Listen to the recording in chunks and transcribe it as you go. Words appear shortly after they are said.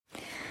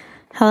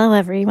Hello,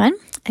 everyone.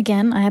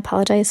 Again, I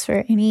apologize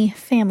for any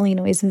family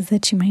noises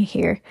that you might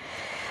hear.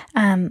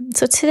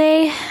 So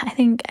today, I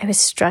think I was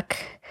struck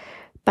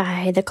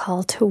by the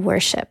call to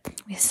worship.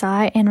 We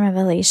saw it in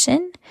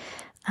Revelation,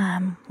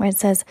 where it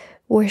says,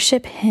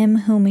 "Worship him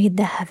who made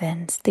the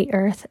heavens, the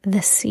earth,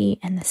 the sea,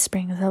 and the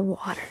springs of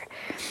water."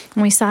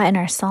 And we saw it in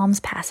our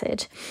Psalms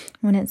passage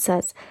when it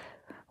says,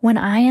 "When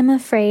I am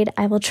afraid,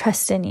 I will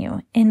trust in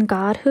you. In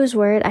God whose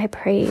word I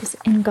praise,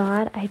 in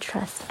God I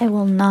trust, I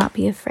will not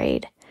be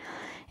afraid.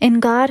 In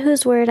God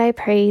whose word I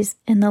praise,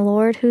 in the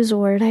Lord whose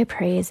word I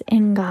praise,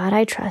 in God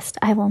I trust,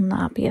 I will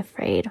not be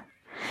afraid."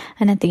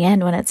 And at the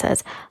end when it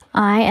says,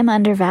 "I am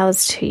under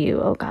vows to you,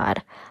 O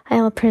God,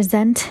 I will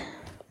present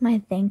my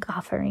thank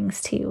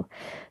offerings to you.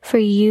 For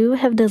you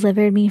have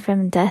delivered me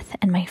from death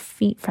and my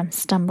feet from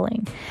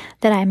stumbling,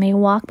 that I may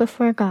walk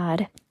before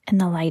God in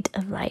the light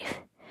of life."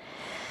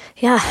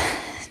 Yeah,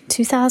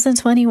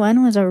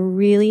 2021 was a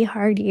really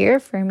hard year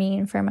for me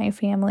and for my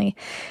family.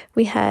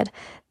 We had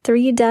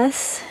 3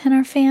 deaths in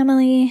our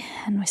family,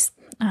 and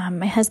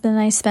my husband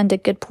and I spent a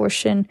good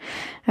portion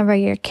of our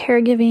year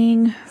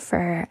caregiving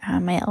for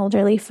my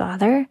elderly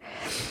father,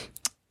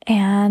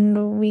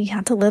 and we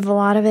had to live a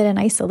lot of it in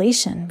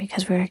isolation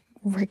because we're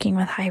working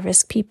with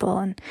high-risk people,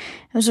 and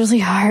it was really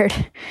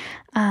hard.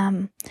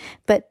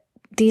 But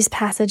these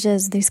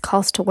passages, these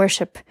calls to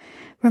worship,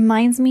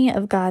 reminds me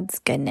of God's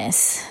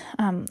goodness.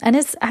 And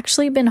it's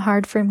actually been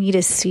hard for me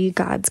to see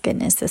God's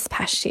goodness this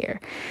past year.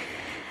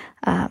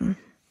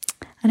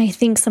 And I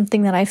think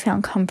something that I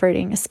found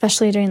comforting,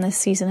 especially during this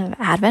season of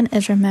Advent,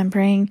 is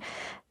remembering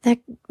that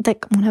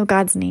one of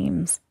God's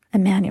names,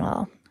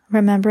 Emmanuel,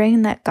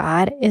 remembering that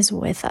God is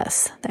with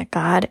us, that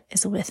God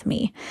is with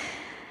me.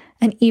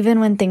 And even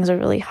when things are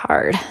really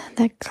hard,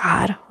 that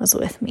God was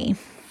with me,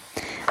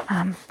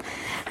 and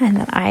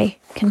that I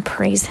can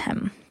praise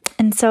him.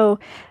 And so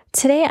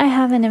today I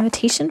have an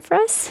invitation for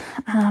us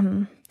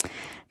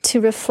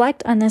to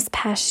reflect on this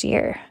past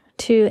year,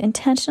 to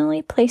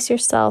intentionally place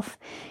yourself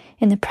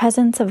in the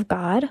presence of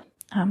God.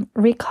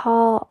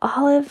 Recall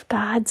all of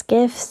God's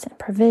gifts and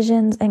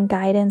provisions and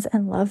guidance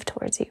and love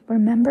towards you.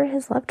 Remember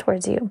his love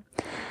towards you.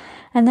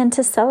 And then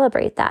to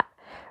celebrate that,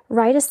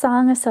 write a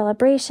song of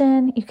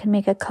celebration. You can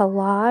make a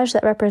collage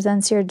that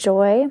represents your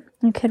joy.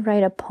 You could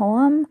write a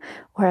poem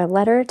or a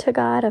letter to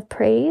God of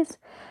praise.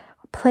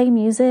 Play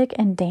music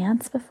and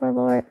dance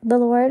before the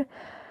Lord,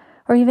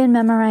 or even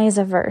memorize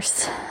a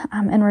verse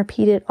and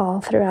repeat it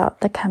all throughout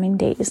the coming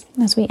days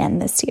as we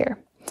end this year.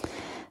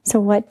 So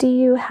what do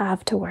you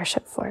have to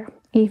worship for?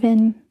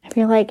 Even if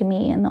you're like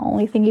me and the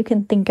only thing you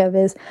can think of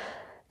is,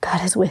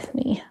 God is with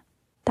me,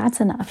 that's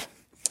enough.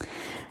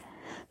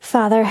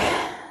 Father,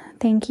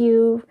 thank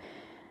you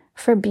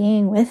for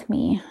being with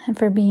me and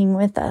for being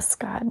with us,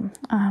 God.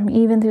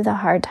 Even through the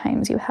hard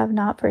times, you have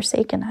not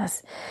forsaken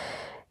us.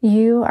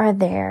 You are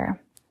there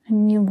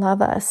and you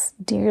love us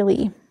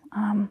dearly.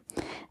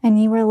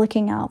 And you are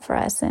looking out for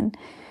us, and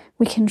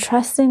we can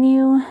trust in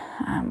you.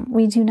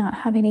 We do not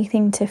have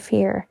anything to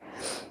fear.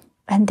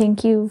 And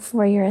thank you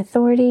for your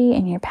authority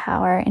and your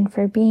power, and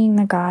for being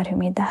the God who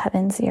made the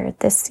heavens, the earth,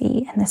 the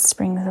sea, and the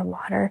springs of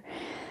water,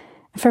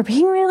 and for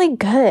being really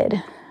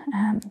good.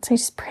 So I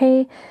just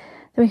pray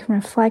that we can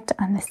reflect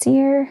on this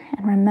year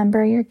and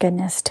remember your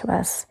goodness to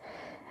us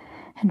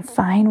and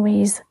find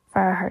ways for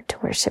our heart to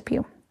worship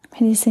you.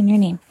 It is in your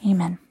name.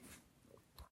 Amen.